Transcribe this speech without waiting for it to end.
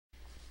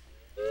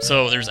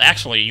So there's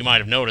actually, you might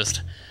have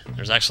noticed,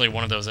 there's actually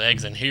one of those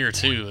eggs in here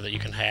too that you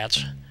can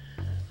hatch.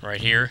 Right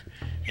here.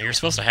 And you're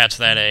supposed to hatch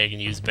that egg and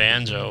use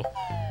Banjo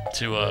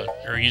to,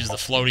 or use the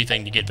floaty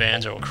thing to get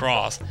Banjo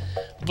across.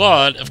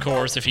 But, of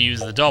course, if you use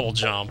the double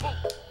jump,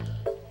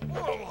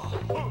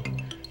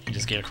 you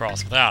just get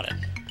across without it.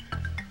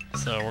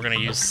 So we're going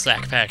to use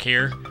Sack Pack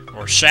here,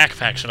 or Shack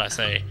Pack, should I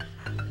say.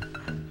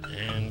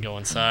 And go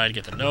inside,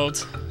 get the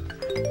notes.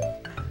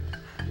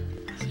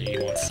 So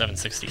you want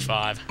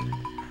 765.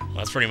 Well,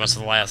 that's pretty much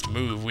the last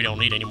move. We don't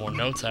need any more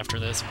notes after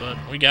this, but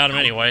we got them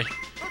anyway.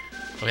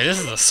 Okay, this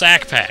is the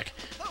Sack Pack.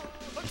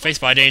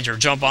 Faced by danger,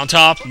 jump on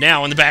top.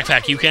 Now in the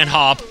backpack, you can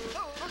hop.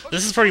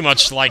 This is pretty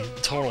much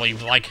like, totally,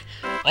 like,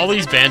 all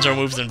these Banjo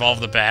moves involve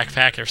the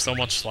backpack. There's so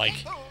much, like,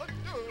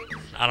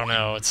 I don't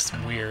know, it's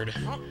weird.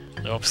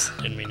 Oops,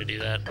 didn't mean to do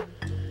that.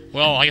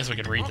 Well, I guess we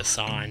could read the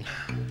sign.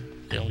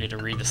 You don't get to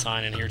read the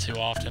sign in here too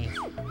often.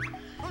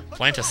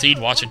 Plant a seed,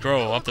 watch it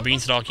grow. Up the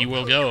beanstalk you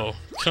will go.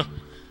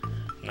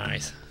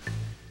 Nice.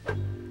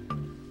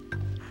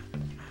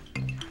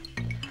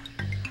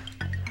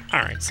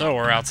 Alright, so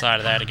we're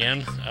outside of that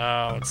again.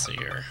 Let's see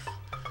here.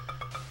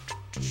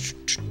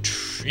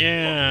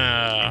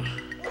 Yeah.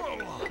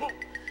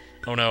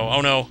 Oh no,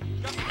 oh no.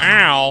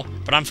 Ow!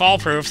 But I'm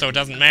fall-proof, so it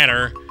doesn't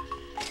matter.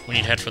 We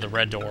need to head for the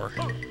red door.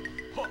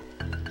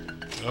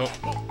 Oh.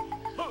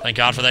 Thank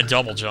God for that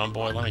double jump,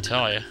 boy, let me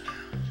tell you.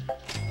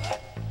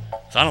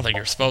 I don't think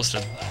you're supposed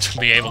to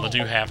be able to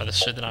do half of the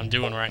shit that I'm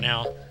doing right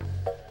now.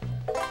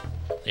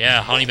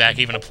 Yeah, honeyback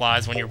even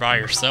applies when you're by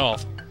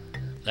yourself.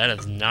 That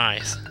is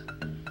nice.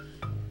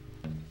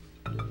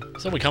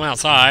 So we come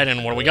outside,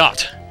 and what do we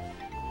got?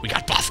 We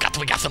got buzzcuts,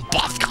 we got some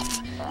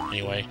buzzcuts!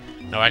 Anyway,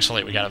 no,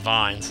 actually, we got a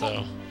vine,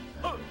 so...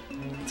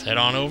 let's head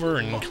on over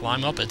and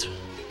climb up it.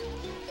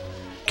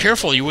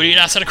 Careful, you idiot,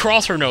 I said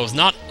across her nose,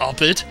 not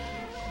up it!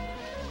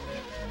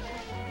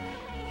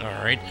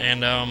 Alright, and,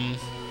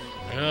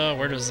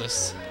 where does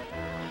this...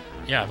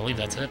 yeah, I believe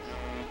that's it.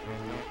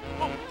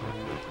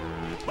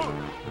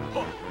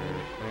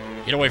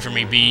 Get away from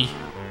me, bee.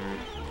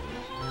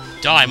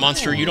 Die,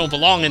 monster, you don't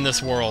belong in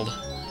this world!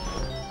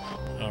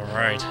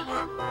 Alright.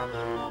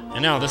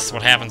 And now this is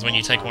what happens when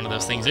you take one of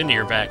those things into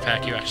your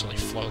backpack. You actually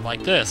float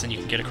like this, and you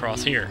can get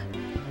across here.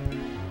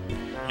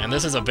 And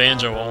this is a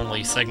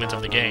Banjo-only segment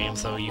of the game,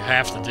 so you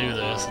have to do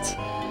this. It's,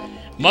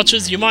 much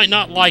as you might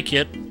not like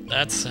it,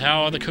 that's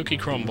how the cookie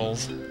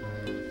crumbles.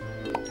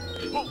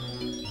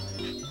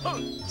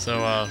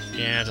 So,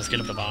 yeah, just get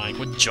up the vine.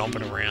 Quit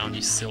jumping around,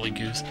 you silly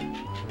goose.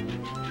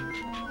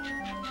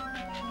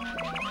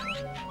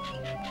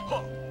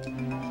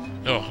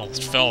 Oh,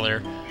 almost fell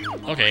there.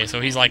 Okay, so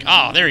he's like,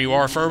 ah, there you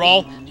are,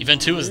 Furball.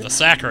 Event 2 is the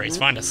sack race.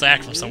 Find a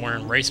sack from somewhere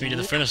and race me to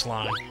the finish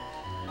line.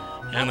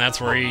 And that's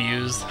where you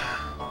used...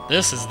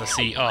 this is the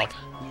C up.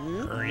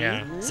 Or,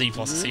 yeah, Z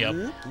plus the C up.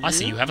 I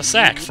see you have a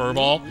sack,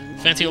 Furball.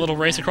 Fancy a little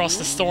race across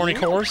this thorny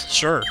course?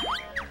 Sure.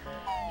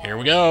 Here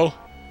we go.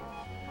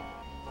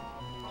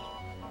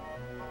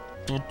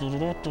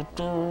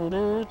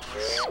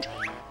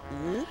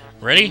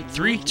 Ready?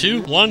 3,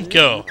 2, 1,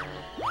 go.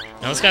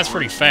 Now this guy's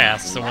pretty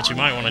fast, so what you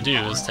might want to do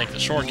is take the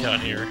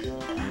shortcut here.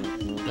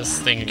 This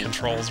thing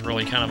controls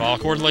really kind of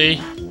awkwardly.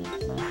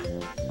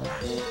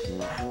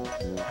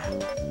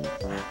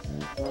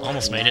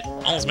 Almost made it,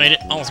 almost made it,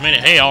 almost made it.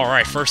 Hey,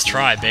 alright, first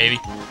try, baby.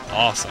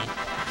 Awesome.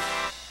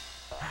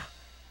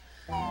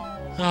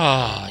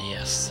 Ah,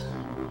 yes.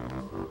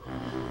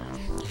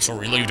 I'm so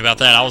relieved about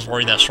that. I was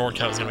worried that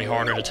shortcut was going to be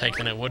harder to take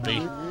than it would be.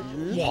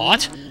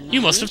 What?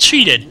 You must have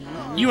cheated.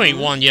 You ain't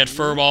won yet,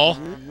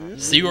 Furball.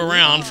 See you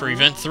around for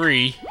Event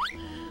 3.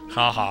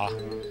 Haha.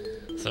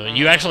 So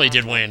you actually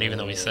did win, even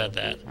though he said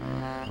that.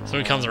 So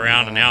he comes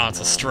around, and now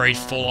it's a straight,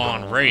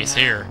 full-on race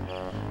here.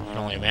 I can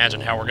only imagine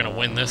how we're going to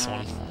win this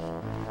one.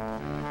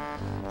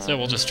 So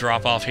we'll just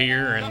drop off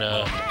here, and,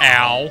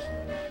 ow.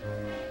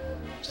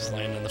 Just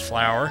land in the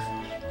flower.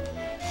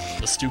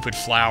 The stupid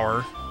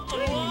flower.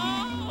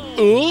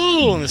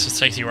 Ooh, and this just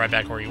takes you right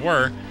back where you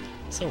were.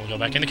 So we'll go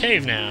back in the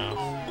cave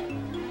now.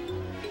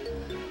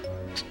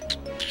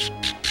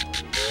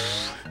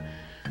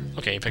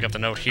 Okay, pick up the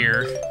note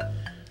here,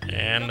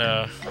 and,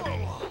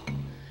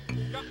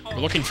 we're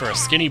looking for a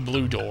skinny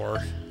blue door.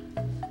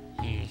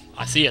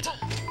 I see it.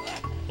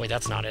 Wait,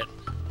 that's not it.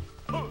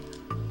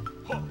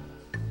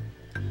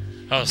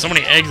 Oh, so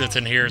many exits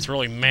in here, it's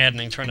really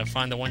maddening trying to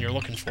find the one you're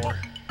looking for.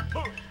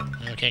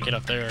 I can't get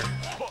up there.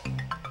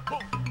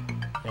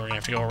 We're gonna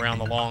have to go around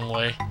the long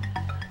way.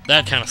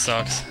 That kind of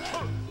sucks.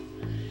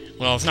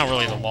 Well, it's not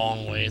really the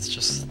long way, it's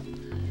just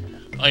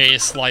a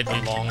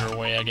slightly longer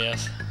way, I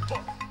guess.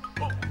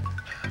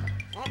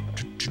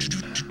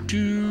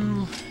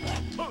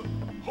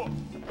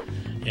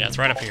 Yeah, it's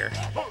right up here.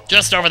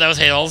 Just over those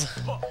hills.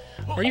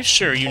 Are you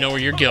sure you know where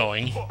you're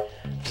going?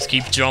 Just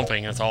keep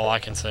jumping, that's all I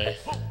can say.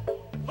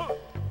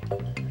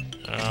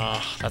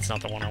 That's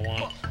not the one I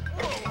want.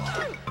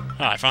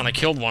 Ah, I finally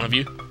killed one of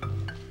you.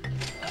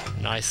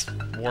 Nice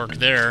work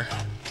there.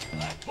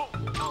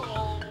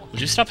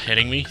 Would you stop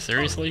hitting me?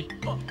 Seriously?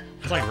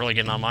 It's like really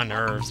getting on my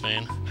nerves,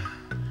 man.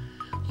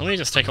 Let me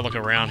just take a look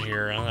around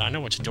here. I know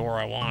which door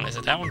I want. Is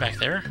it that one back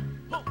there?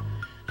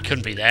 It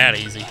couldn't be that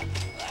easy.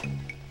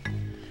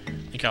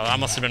 I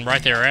must have been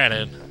right there at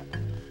it.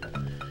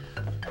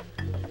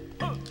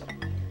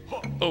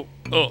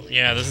 Oh,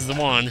 yeah, this is the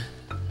one.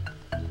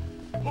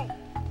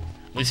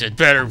 At least it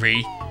better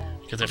be.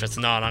 Because if it's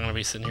not, I'm going to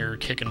be sitting here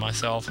kicking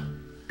myself.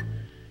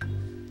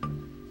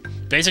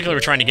 Basically,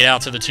 we're trying to get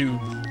out to the two,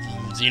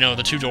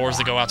 the two doors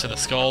that go out to the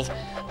skulls.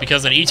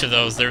 Because in each of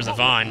those, there's a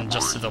vine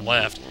just to the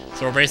left.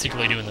 So we're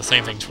basically doing the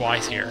same thing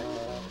twice here.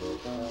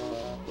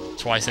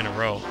 Twice in a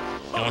row.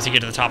 And once you get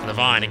to the top of the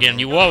vine, again,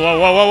 you... Whoa, whoa,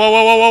 whoa, whoa, whoa,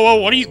 whoa, whoa,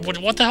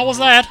 whoa, what the hell was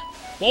that?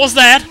 What was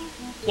that?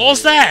 What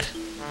was that?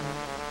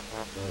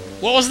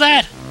 What was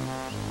that?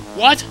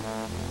 What?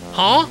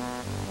 Huh?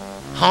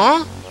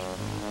 Huh?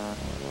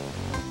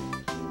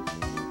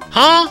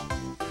 Huh?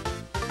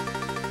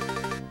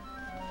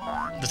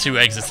 The two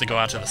exits that go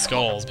out to the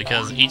skulls,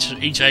 because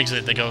each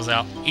exit that goes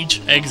out,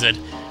 each exit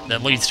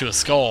that leads to a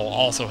skull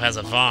also has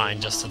a vine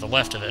just to the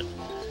left of it.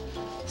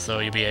 So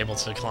you'll be able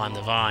to climb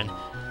the vine.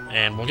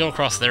 And we'll go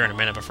across there in a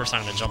minute, but first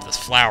I'm going to jump this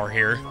flower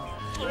here.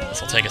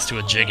 This will take us to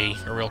a jiggy,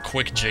 a real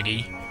quick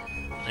jiggy.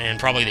 And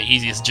probably the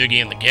easiest jiggy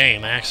in the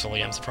game,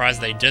 actually. I'm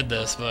surprised they did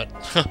this, but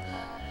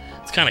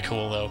it's kind of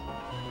cool, though.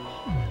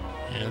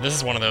 And this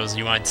is one of those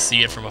you might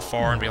see it from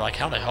afar and be like,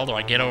 how the hell do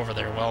I get over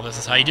there? Well, this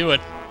is how you do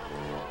it.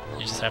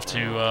 You just have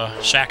to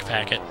shack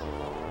pack it.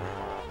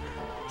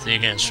 See,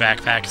 again,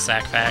 shack pack,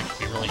 sack pack. It'd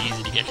be really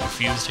easy to get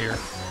confused here.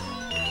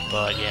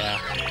 But, yeah.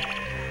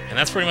 And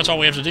that's pretty much all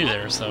we have to do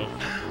there, so...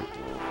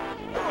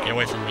 Get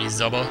away from me,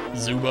 Zuba.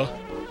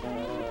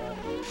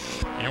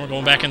 And we're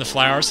going back in the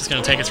flowers. It's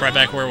going to take us right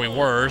back where we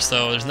were,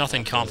 so there's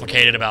nothing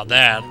complicated about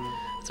that.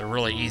 It's a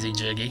really easy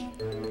jiggy.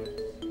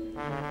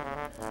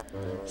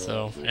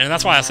 So, and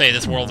that's why I say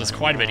this world is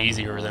quite a bit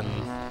easier than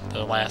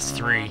the last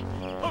three.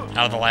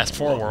 Out of the last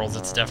 4 worlds,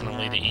 it's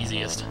definitely the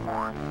easiest.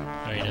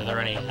 Wait, are there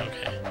any?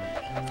 Okay.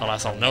 Thought I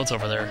saw notes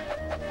over there.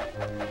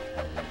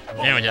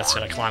 And we just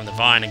gotta climb the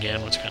vine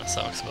again, which kind of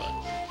sucks, but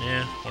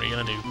yeah, what are you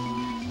gonna do?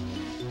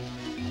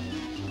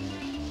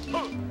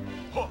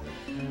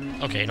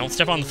 Okay, don't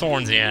step on the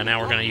thorns yet.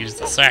 Now we're gonna use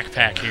the sack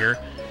pack here.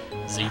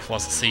 Z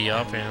plus a C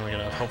up, and we're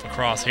gonna hope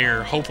across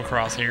here.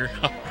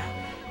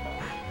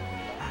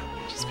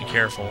 Just be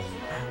careful.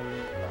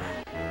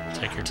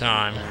 Take your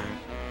time.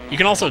 You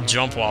can also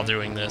jump while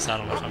doing this. I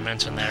don't know if I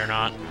mentioned that or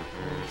not.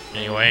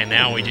 Anyway, and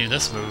now we do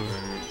this move.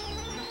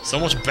 So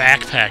much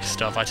backpack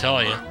stuff, I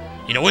tell you.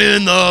 You know,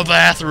 in the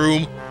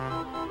bathroom.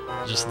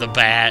 Just the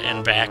bat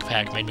and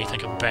backpack made me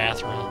think of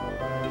bathroom.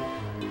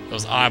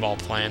 Those eyeball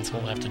plants,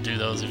 we'll have to do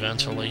those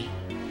eventually.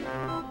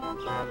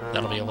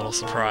 That'll be a little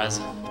surprise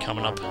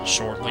coming up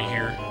shortly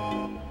here.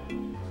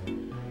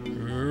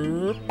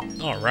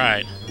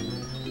 Alright.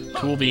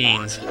 Cool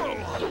beans.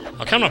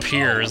 Now, coming up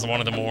here is one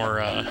of the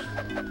more, I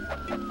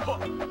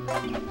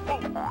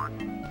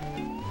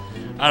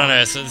don't know,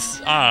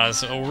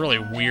 it's a really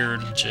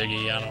weird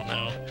jiggy, I don't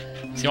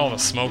know. See all the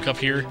smoke up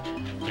here?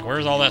 Like,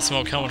 where's all that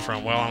smoke coming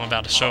from? Well, I'm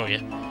about to show you.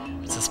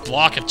 It's this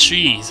block of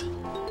cheese.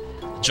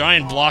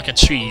 Giant block of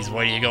cheese.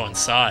 Wait till you go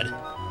inside.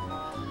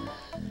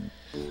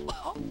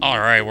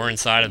 Alright, we're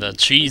inside of the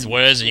cheese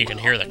wedge, and you can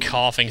hear the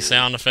coughing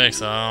sound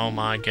effects. Oh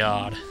my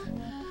god.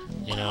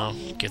 You know,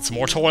 get some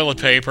more toilet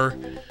paper.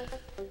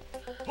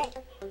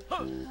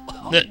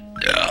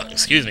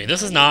 Excuse me,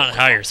 this is not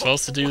how you're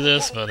supposed to do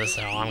this, but this is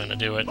how I'm gonna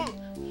do it.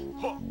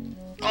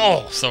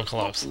 Oh, so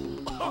close.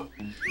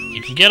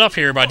 You can get up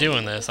here by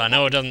doing this. I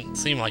know it doesn't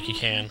seem like you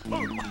can.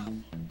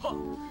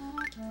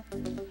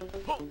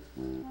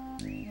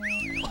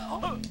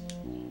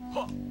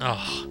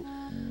 Oh.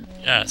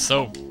 Yeah,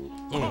 so...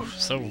 Ooh,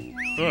 so...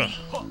 Ugh.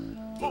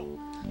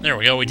 There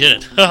we go, we did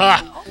it.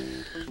 Haha!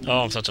 Oh,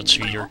 I'm such a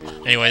cheater.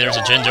 Anyway, there's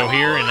a Jinjo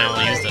here, and now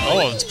we'll use the...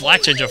 Oh, it's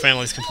Black Jinjo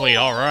family's complete.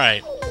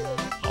 Alright.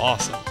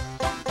 Awesome.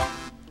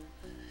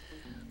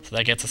 So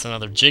that gets us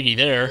another Jiggy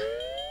there.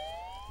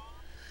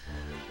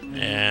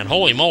 And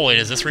holy moly,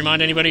 does this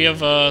remind anybody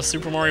of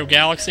Super Mario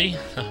Galaxy?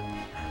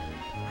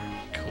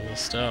 Cool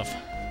stuff.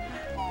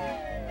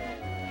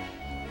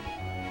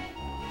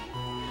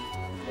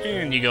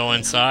 And you go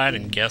inside,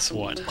 and guess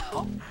what?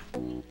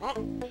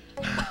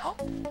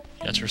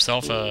 Got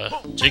yourself a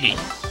Jiggy.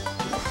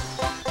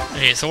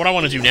 Okay, so what I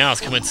want to do now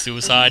is commit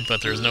suicide,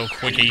 but there's no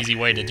quick, easy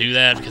way to do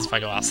that, because if I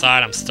go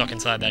outside, I'm stuck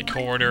inside that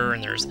corridor,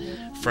 and there's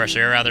fresh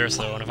air out there,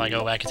 so if I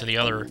go back into the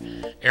other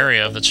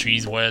area of the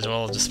cheese wedge,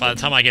 well, just by the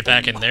time I get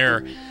back in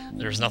there,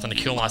 there's nothing to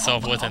kill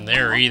myself with in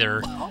there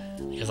either,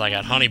 because I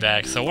got honey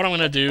back. So what I'm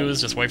going to do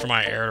is just wait for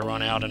my air to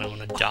run out, and I'm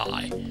going to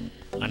die.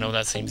 I know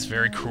that seems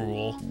very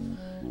cruel.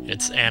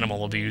 It's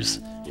animal abuse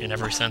in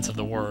every sense of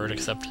the word,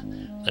 except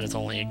that it's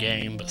only a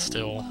game, but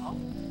still.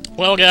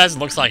 Well, guys, it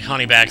looks like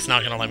Honeyback's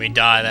not going to let me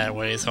die that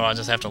way, so I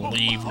just have to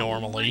leave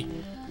normally.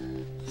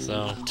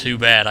 So, too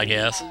bad, I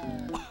guess.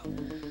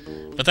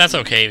 But that's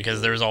okay,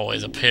 because there's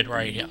always a pit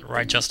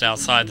right just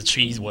outside the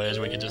cheese wedge.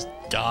 We can just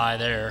die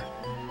there.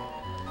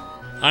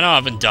 I know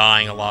I've been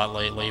dying a lot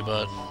lately,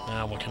 but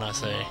what can I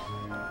say?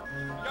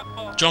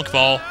 Junk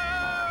ball.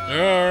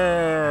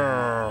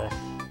 Urgh.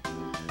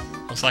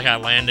 Looks like I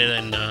landed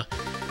in,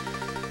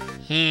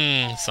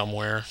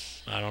 somewhere.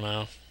 I don't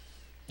know.